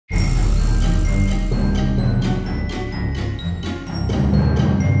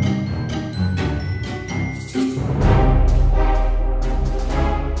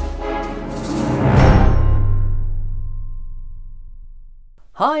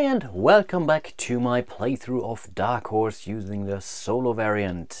Hi and welcome back to my playthrough of Dark Horse using the solo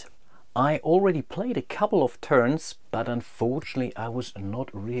variant. I already played a couple of turns, but unfortunately I was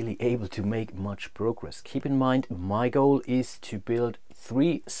not really able to make much progress. Keep in mind, my goal is to build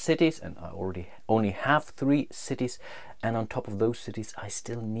 3 cities, and I already only have 3 cities, and on top of those cities I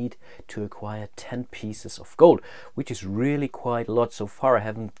still need to acquire 10 pieces of gold, which is really quite a lot. So far I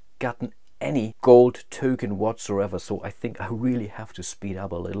haven't gotten any gold token whatsoever, so I think I really have to speed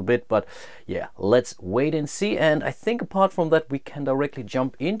up a little bit. But yeah, let's wait and see. And I think apart from that we can directly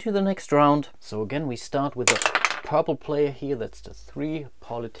jump into the next round. So again, we start with a purple player here. That's the 3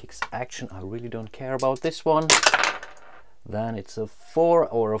 politics action. I really don't care about this one. Then it's a 4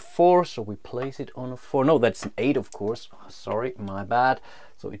 or a 4, so we place it on a 4. No, that's an 8, of course. Sorry, my bad.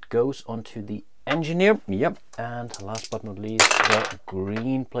 So it goes onto the engineer. Yep. And last but not least, the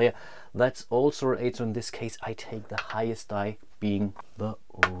green player. That's also an 8. So in this case I take the highest die, being the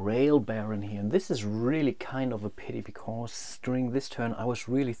rail baron here. And this is really kind of a pity, because during this turn I was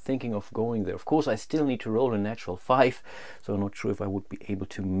really thinking of going there. Of course I still need to roll a natural 5, so I'm not sure if I would be able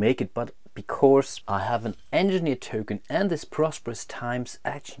to make it, but because I have an engineer token and this prosperous times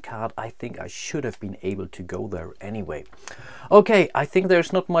action card, I think I should have been able to go there anyway. Okay, I think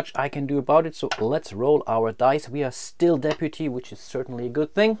there's not much I can do about it, so let's roll our dice. We are still deputy, which is certainly a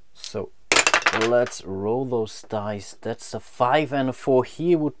good thing. So let's roll those dice. That's a 5 and a 4.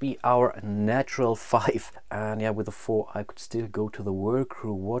 Here would be our natural 5. And yeah, with a 4 I could still go to the work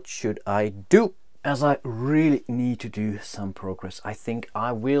crew. What should I do? As I really need to do some progress, I think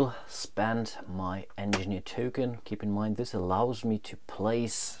I will spend my engineer token. Keep in mind, this allows me to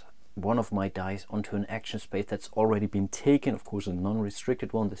place one of my dice onto an action space that's already been taken. Of course, a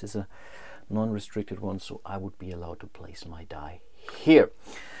non-restricted one. This is a non-restricted one, so I would be allowed to place my die here.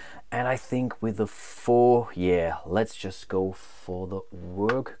 And I think with the 4, yeah, let's just go for the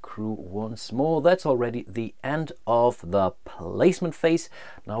work crew once more. That's already the end of the placement phase.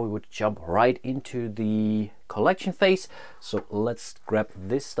 Now we would jump right into the collection phase. So let's grab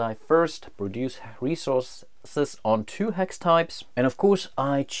this die first, produce resources on 2 hex types. And of course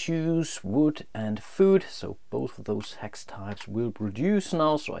I choose wood and food, so both of those hex types will produce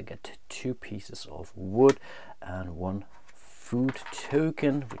now. So I get 2 pieces of wood and 1 food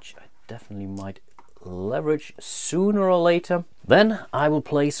token, which I definitely might leverage sooner or later. Then I will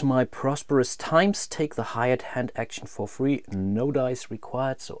place my prosperous times, take the hired hand action for free, no dice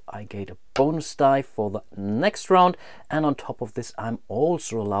required, so I get a bonus die for the next round. And on top of this I'm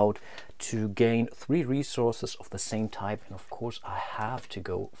also allowed to gain 3 resources of the same type, and of course I have to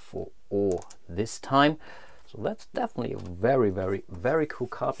go for ore this time. So that's definitely a very cool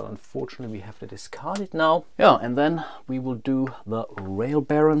card, but unfortunately we have to discard it now. Yeah, and then we will do the rail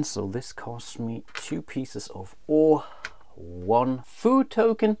baron. So this costs me 2 pieces of ore, 1 food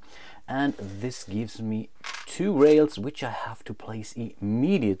token, and this gives me 2 rails, which I have to place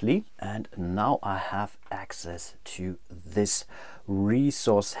immediately. And now I have access to this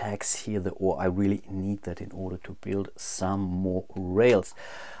resource hex here, the ore. I really need that in order to build some more rails.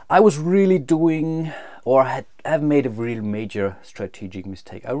 I was really doing, or have made a real major strategic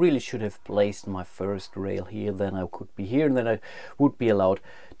mistake. I really should have placed my first rail here, then I could be here, and then I would be allowed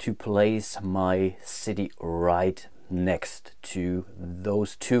to place my city right next to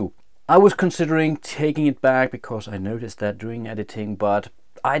those 2. I was considering taking it back because I noticed that during editing, but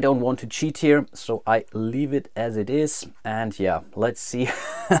I don't want to cheat here, so I leave it as it is. And yeah, let's see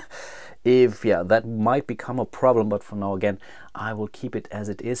if that might become a problem, but for now, again, I will keep it as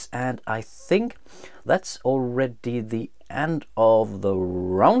it is. And I think that's already the end of the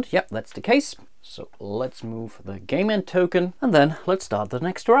round. Yep, that's the case. So let's move the game end token, and then let's start the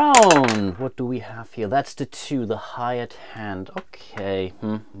next round. What do we have here? That's the 2, the hired hand. Okay,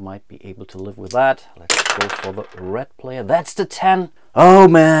 might be able to live with that. Let's go for the red player. That's the 10. Oh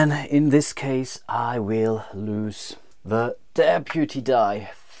man, in this case I will lose the deputy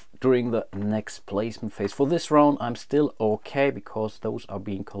die during the next placement phase. For this round I'm still okay, because those are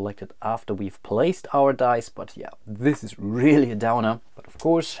being collected after we've placed our dice. But yeah, this is really a downer. But of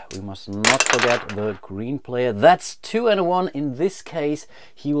course we must not forget the green player. That's 2 and a 1. In this case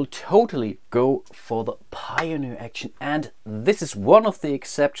he will totally go for the pioneer action, and this is one of the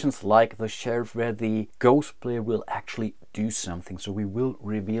exceptions, like the sheriff, where the ghost player will actually do something. So we will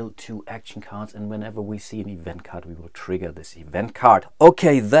reveal 2 action cards, and whenever we see an event card we will trigger this event card.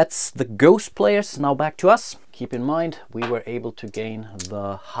 Okay, that's the ghost players. Now back to us. Keep in mind, we were able to gain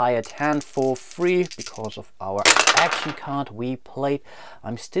the hired hand for free because of our action card we played.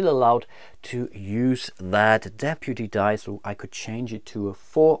 I'm still allowed to use that deputy die, so I could change it to a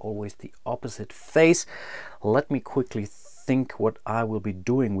 4, always the opposite face. Let me quickly think what I will be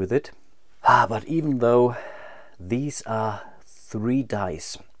doing with it. But even though these are 3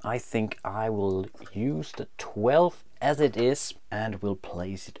 dice, I think I will use the 12 as it is and will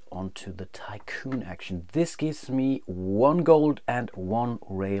place it onto the Tycoon action. This gives me 1 gold and 1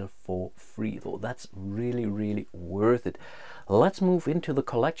 rail for free, though that's really worth it. Let's move into the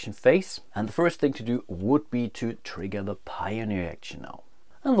collection phase, and the first thing to do would be to trigger the Pioneer action now.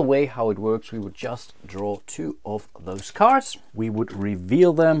 And the way how it works, we would just draw 2 of those cards. We would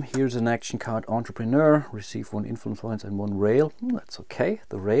reveal them. Here's an action card, Entrepreneur. Receive 1 influence points and 1 rail. That's okay,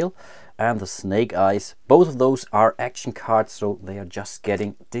 the rail. And the Snake Eyes. Both of those are action cards, so they are just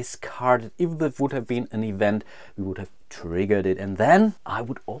getting discarded. If there would have been an event, we would have triggered it. And then I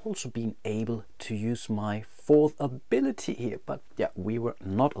would also be able to use my 4th ability here. But yeah, we were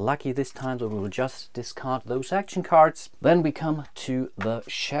not lucky this time, so we will just discard those action cards. Then we come to the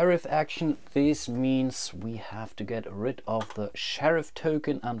Sheriff action. This means we have to get rid of the Sheriff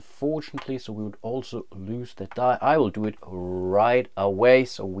token, unfortunately, so we would also lose that die. I will do it right away.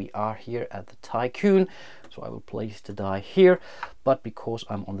 So we are here at the Tycoon, so I will place the die here, but because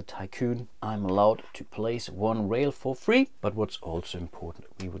I'm on the Tycoon, I'm allowed to place 1 rail for free. But what's also important,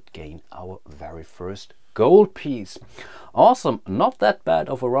 we would gain our very first gold piece. Awesome, not that bad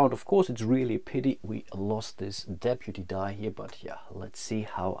of a round. Of course, it's really a pity we lost this deputy die here, but yeah, let's see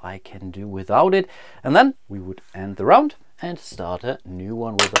how I can do without it. And then we would end the round and start a new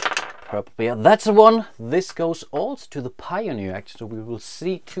one with a purple bear. That's the one. This goes also to the Pioneer action, so we will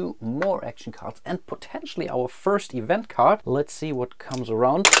see 2 more action cards and potentially our first event card. Let's see what comes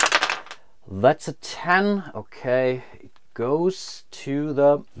around. That's a 10. Okay, it goes to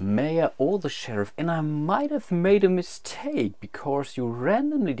the Mayor or the Sheriff, and I might have made a mistake because you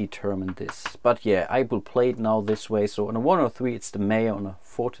randomly determined this, but yeah, I will play it now this way. So on a 1 or 3 it's the Mayor, on a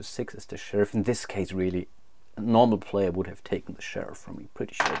 4 to 6 is the Sheriff. In this case, really, a normal player would have taken the Sheriff from me,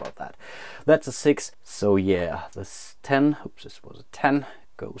 pretty sure about that. That's a 6, so yeah, this 10, oops, this was a 10,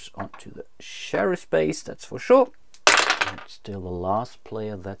 goes onto the Sheriff's base, that's for sure. And still the last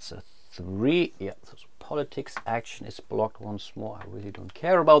player, that's a 3. Yeah, so politics action is blocked once more. I really don't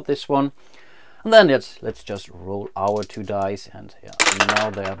care about this one. And then let's just roll our 2 dice, and yeah, now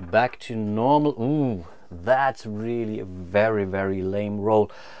they are back to normal. Ooh, that's really a very lame roll.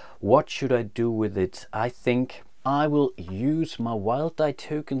 What should I do with it? I think I will use my wild die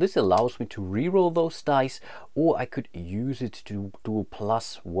token. This allows me to reroll those dice, or I could use it to do a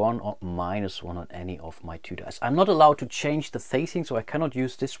 +1 or -1 on any of my 2 dice. I'm not allowed to change the facing, so I cannot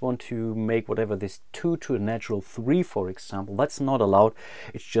use this one to make whatever this 2 to a natural 3, for example. That's not allowed.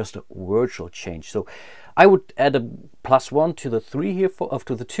 It's just a virtual change. So I would add a +1 to the 3 here,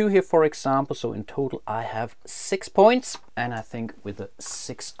 to the 2 here, for example. So in total I have 6 points, and I think with the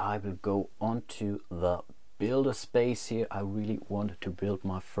 6 I will go on to the builder space here. I really want to build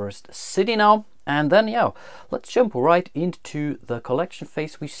my first city now. And then yeah, let's jump right into the collection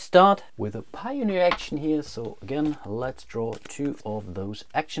phase. We start with a Pioneer action here. So again, let's draw 2 of those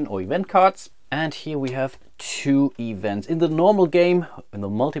action or event cards. And here we have 2 events. In the normal game, in the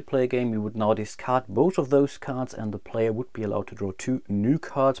multiplayer game, you would now discard both of those cards and the player would be allowed to draw 2 new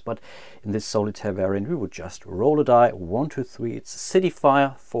cards. But in this solitaire variant, we would just roll a die. 1 to 3, it's City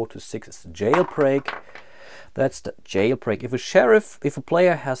Fire. 4 to 6 is Jailbreak. That's the Jailbreak. If a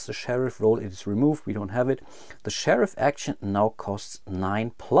player has the Sheriff role, it is removed. We don't have it. The Sheriff action now costs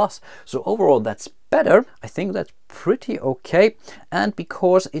 9+. So overall, that's better. I think that's pretty okay. And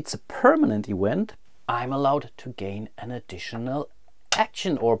because it's a permanent event, I'm allowed to gain an additional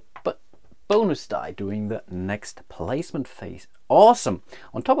action or bonus die during the next placement phase. Awesome.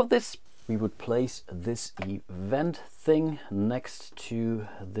 On top of this, we would place this event thing next to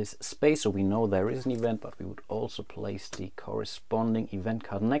this space, so we know there is an event, but we would also place the corresponding event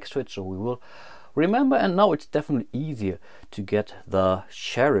card next to it, so we will remember. And now it's definitely easier to get the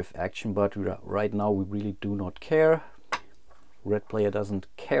Sheriff action, but right now we really do not care. Red player doesn't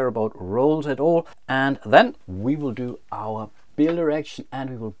care about rolls at all. And then we will do our builder action, and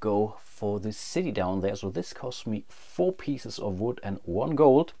we will go for this city down there. So this costs me 4 pieces of wood and 1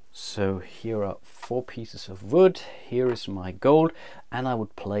 gold. So here are 4 pieces of wood, here is my gold, and I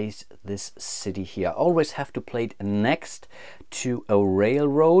would place this city here. I always have to play it next to a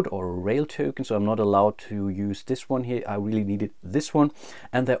railroad or a rail token, so I'm not allowed to use this one here. I really needed this one,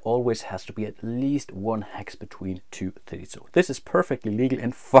 and there always has to be at least 1 hex between 2 cities. So this is perfectly legal,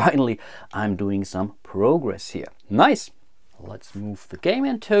 and finally I'm doing some progress here. Nice! Let's move the game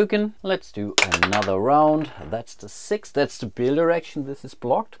end token. Let's do another round. That's the 6. That's the builder action. This is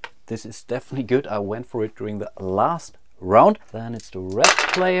blocked. This is definitely good. I went for it during the last round. Then it's the red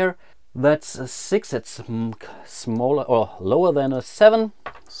player. That's a 6. It's smaller or lower than a 7.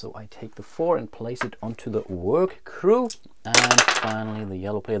 So I take the 4 and place it onto the work crew. And finally the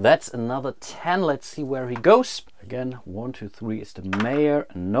yellow player. That's another 10. Let's see where he goes. Again, 1, 2, 3 is the mayor.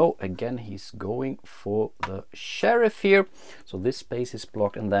 No, again, he's going for the sheriff here. So this space is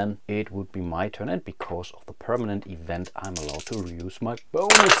blocked, and then it would be my turn. And because of the permanent event, I'm allowed to reuse my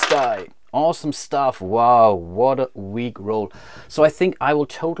bonus die. Awesome stuff. Wow, what a weak roll. So I think I will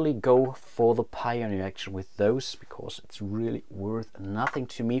totally go for the pioneer action with those, because it's really worth nothing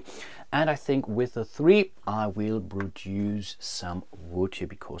to me. And I think with the 3 I will produce some wood here,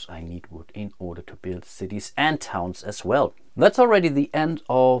 because I need wood in order to build cities and towns as well. That's already the end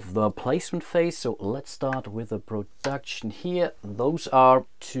of the placement phase, so let's start with the production here. Those are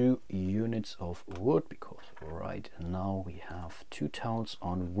 2 units of wood, because right now we have 2 towns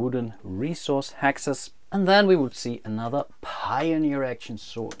on wooden resource hexes. And then we would see another pioneer action.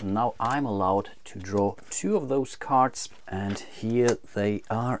 So now I'm allowed to draw 2 of those cards, and here they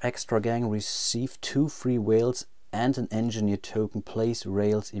are. Extra gang, receive 2 free whales and an engineer token, place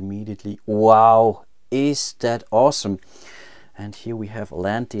rails immediately. Wow, is that awesome. And here we have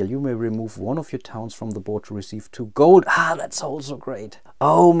land deal. You may remove 1 of your towns from the board to receive 2 gold. Ah, that's also great.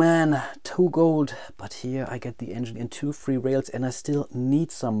 Oh man, 2 gold. But here I get the engine and 2 free rails, and I still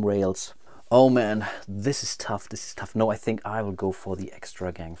need some rails. Oh man, this is tough. This is tough. No, I think I will go for the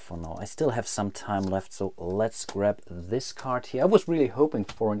extra gang for now. I still have some time left, so let's grab this card here. I was really hoping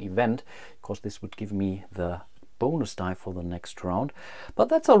for an event, because this would give me the bonus die for the next round. But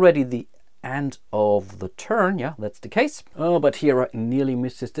that's already the end of the turn. Yeah, that's the case. Oh, but here I nearly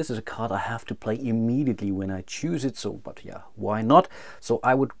missed this. This is a card I have to play immediately when I choose it. So, but yeah, why not? So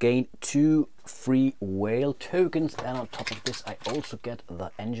I would gain 2 free whale tokens, and on top of this I also get the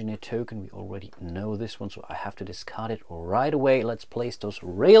engineer token. We already know this one, so I have to discard it right away. Let's place those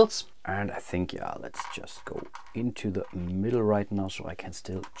rails, and I think, yeah, let's just go into the middle right now, so I can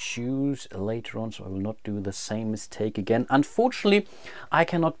still choose later on, so I will not do the same mistake again. Unfortunately, I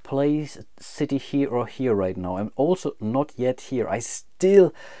cannot place a city here or here right now. I'm also not yet here. I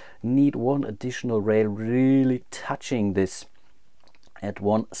still need 1 additional rail really touching this at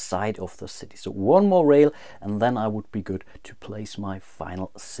one side of the city. So 1 more rail, and then I would be good to place my final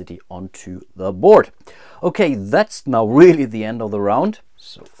city onto the board. Okay, that's now really the end of the round.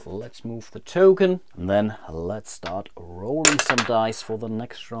 So let's move the token, and then let's start rolling some dice for the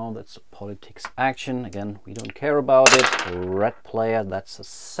next round. That's a politics action. Again, we don't care about it. Red player, that's a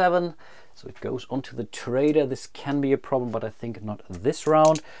 7. So it goes onto the trader. This can be a problem, but I think not this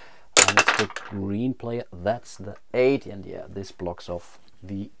round. And it's the green player, that's the 8, and yeah, this blocks off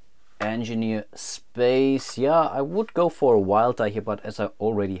the engineer space. Yeah, I would go for a wild die here, but as I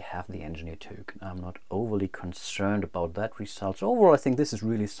already have the engineer token, I'm not overly concerned about that result. So overall, I think this is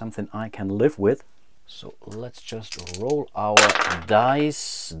really something I can live with. So let's just roll our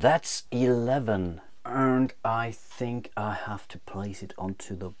dice. That's 11, and I think I have to place it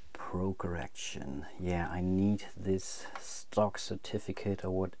onto the broker action. Yeah, I need this stock certificate or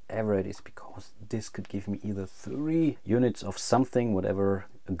whatever it is, because this could give me either 3 units of something, whatever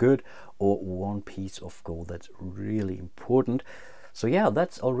good, or 1 piece of gold. That's really important. So yeah,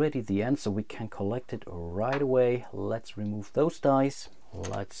 that's already the end, so we can collect it right away. Let's remove those dice.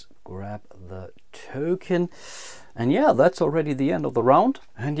 Let's grab the token, and yeah, that's already the end of the round.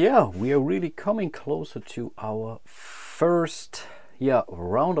 And yeah, we are really coming closer to our first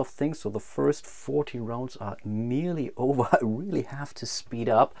round of things. So the first 14 rounds are nearly over. I really have to speed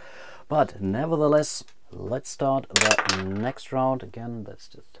up, but nevertheless, let's start the next round. Again, that's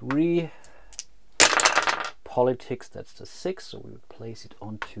the 3. Politics, that's the 6, so we would place it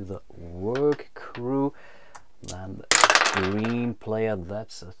onto the work crew. Then the green player,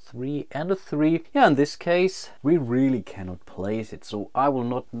 that's a 3 and a 3. Yeah, in this case we really cannot place it, so I will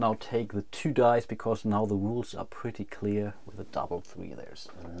not now take the 2 dice, because now the rules are pretty clear. With a double 3 there's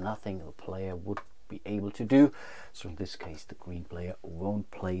nothing the player would be able to do. So in this case the green player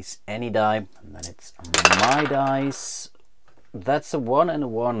won't place any die, and then it's my dice. That's a 1 and a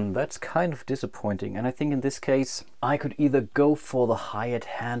 1. That's kind of disappointing, and I think in this case I could either go for the hired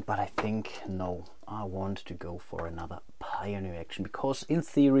hand, but I think no, I want to go for another pioneer action, because in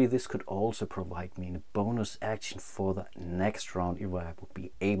theory this could also provide me a bonus action for the next round if I would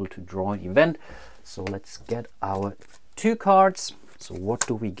be able to draw an event. So let's get our 2 cards. So what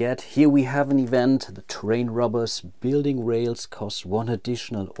do we get? Here we have an event, the train robbers. Building rails costs 1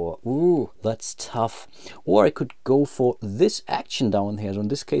 additional, or ooh, that's tough. Or I could go for this action down here. So in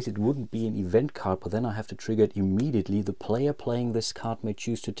this case it wouldn't be an event card, but then I have to trigger it immediately. The player playing this card may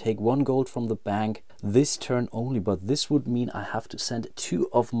choose to take 1 gold from the bank, this turn only, but this would mean I have to send 2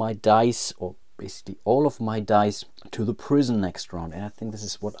 of my dice, or basically all of my dice, to the prison next round, and I think this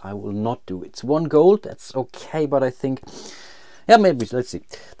is what I will not do. It's 1 gold, that's okay, but I think, yeah, maybe, let's see.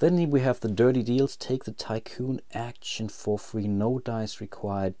 Then we have the dirty deals. Take the tycoon action for free, no dice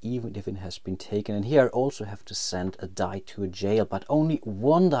required, even if it has been taken. And here I also have to send a die to a jail, but only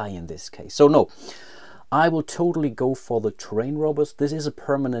 1 die in this case. So no, I will totally go for the train robbers. This is a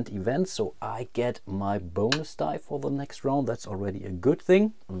permanent event, so I get my bonus die for the next round. That's already a good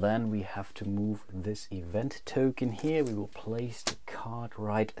thing. Then we have to move this event token here. We will place the card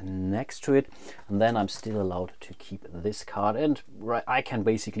right next to it, and then I'm still allowed to keep this card, and I can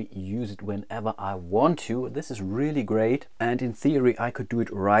basically use it whenever I want to. This is really great, and in theory I could do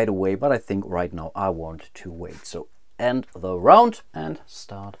it right away, but I think right now I want to wait. So end the round and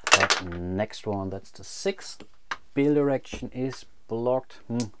start that next one. That's the 6th. Bill direction is blocked.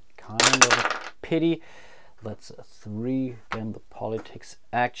 Kind of a pity. That's a 3. Again, the politics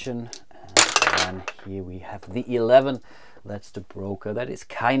action. And then here we have the 11. That's the broker. That is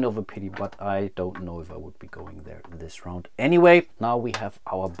kind of a pity, but I don't know if I would be going there this round anyway. Now we have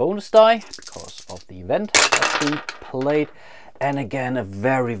our bonus die because of the event that's been played. And again, a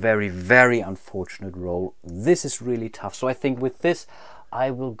very, very, very unfortunate roll. This is really tough. So I think with this,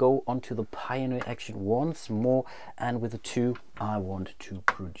 I will go onto the pioneer action once more. And with the 2, I want to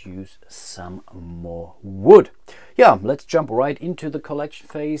produce some more wood. Yeah, let's jump right into the collection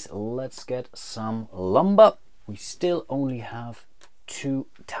phase. Let's get some lumber. We still only have 2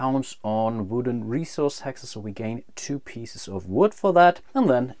 towns on wooden resource hexes, so we gain 2 pieces of wood for that. And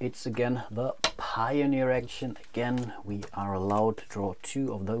then it's again the pioneer action. Again, we are allowed to draw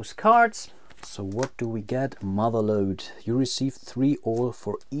 2 of those cards. So what do we get? Motherlode. You receive 3 ore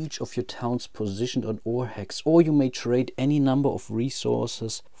for each of your towns positioned on ore hex, or you may trade any number of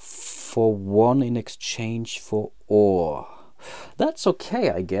resources for 1 in exchange for ore. That's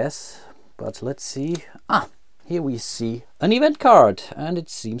okay, I guess, but let's see. Here we see an event card, and it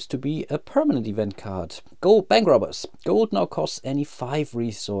seems to be a permanent event card. Gold bank robbers. Gold now costs any 5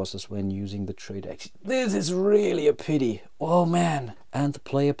 resources when using the trade action. This is really a pity. Oh man. And the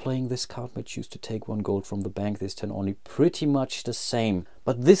player playing this card may choose to take 1 gold from the bank this turn only. Pretty much the same.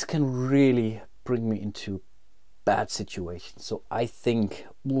 But this can really bring me into bad situations. So I think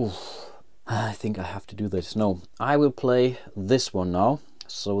I have to do this. No, I will play this one now.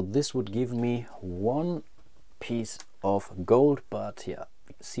 So this would give me 1 piece of gold, but yeah,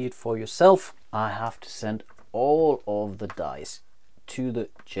 see it for yourself. I have to send all of the dice to the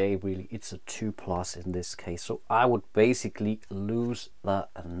J. Really, it's a 2+ in this case, so I would basically lose the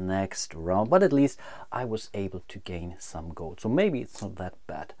next round, but at least I was able to gain some gold, so maybe it's not that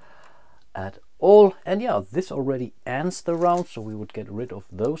bad at all. And yeah, this already ends the round, so we would get rid of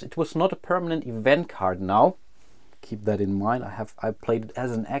those. It was not a permanent event card now. Keep that in mind. I played it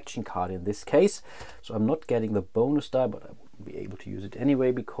as an action card in this case, so I'm not getting the bonus die, but I wouldn't be able to use it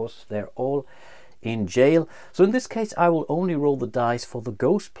anyway because they're all in jail. So in this case, I will only roll the dice for the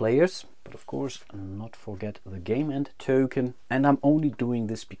ghost players, but of course not forget the game end token. And I'm only doing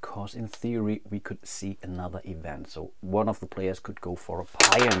this because in theory we could see another event, so one of the players could go for a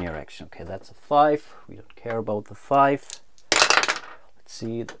pioneer action. Okay, that's a 5. We don't care about the 5. Let's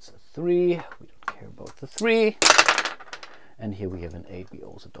see, that's a 3. We don't care about the 3. And here we have an 8. We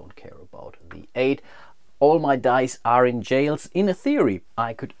also don't care about the 8. All my dice are in jails. In theory,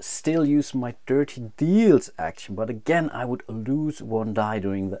 I could still use my dirty deals action, but again, I would lose 1 die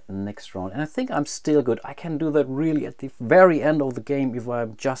during the next round. And I think I'm still good. I can do that really at the very end of the game if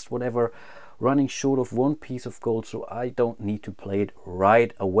I'm just whatever running short of 1 piece of gold, so I don't need to play it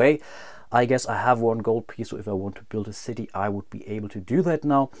right away. I guess I have 1 gold piece, so if I want to build a city, I would be able to do that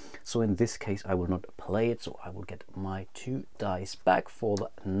now. So in this case, I will not play it, so I will get my 2 dice back for the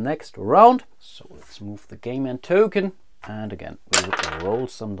next round. So let's move the game end token. And again, we will roll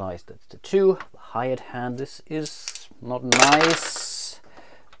some dice. That's the 2. The hired hand, this is not nice.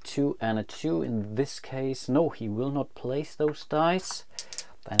 2 and a 2 in this case. No, he will not place those dice.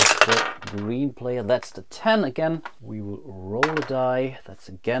 Then it's the green player, that's the 10 again. We will roll a die, that's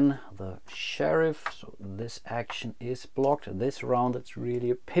again the sheriff. So this action is blocked this round. That's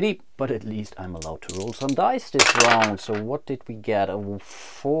really a pity, but at least I'm allowed to roll some dice this round. So what did we get? A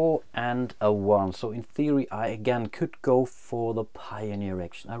 4 and a 1. So in theory, I again could go for the pioneer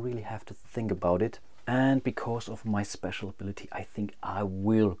action. I really have to think about it. And because of my special ability, I think I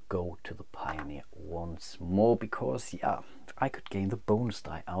will go to the pioneer once more, because yeah, I could gain the bonus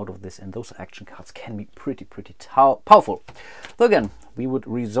die out of this, and those action cards can be pretty powerful. So again, we would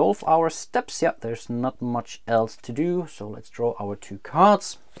resolve our steps. Yeah, there's not much else to do, so let's draw our 2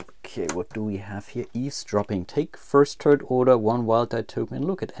 cards. Okay, what do we have here? Eavesdropping. Take first turn order, 1 wild die token, and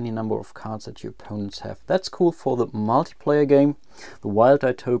look at any number of cards that your opponents have. That's cool for the multiplayer game. The wild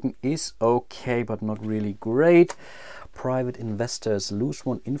die token is okay, but not really great. Private investors, lose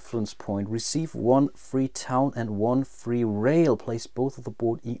 1 influence point, receive 1 free town and 1 free rail. Place both of the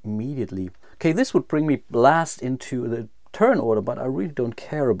board immediately. Okay, this would bring me blast into the turn order, but I really don't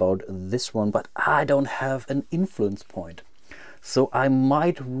care about this one. But I don't have an influence point, so I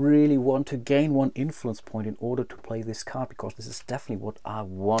might really want to gain 1 influence point in order to play this card, because this is definitely what I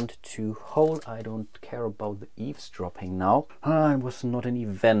want to hold. I don't care about the eavesdropping now. It was not an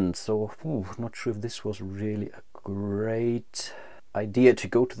event, so not sure if this was really a great idea to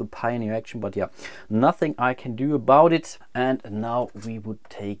go to the pioneer action, but yeah, nothing I can do about it. And now we would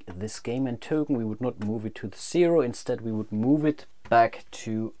take this game and token. We would not move it to the 0, instead we would move it back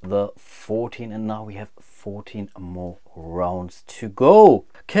to the 14, and now we have 14 more rounds to go.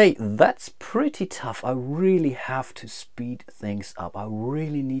 Okay, that's pretty tough. I really have to speed things up. I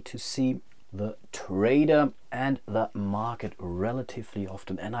really need to see the trader and the market relatively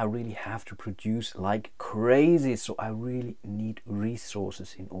often, and I really have to produce like crazy, so I really need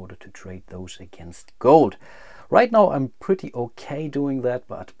resources in order to trade those against gold. Right now I'm pretty okay doing that,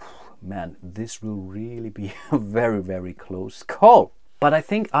 but man, this will really be a very close call. But I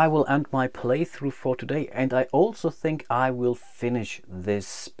think I will end my playthrough for today, and I also think I will finish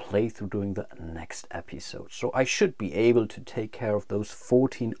this playthrough during the next episode. So I should be able to take care of those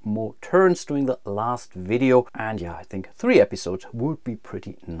 14 more turns during the last video. And yeah, I think 3 episodes would be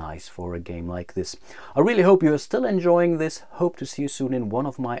pretty nice for a game like this. I really hope you are still enjoying this. Hope to see you soon in one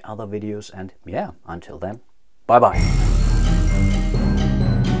of my other videos. And yeah, until then, bye bye.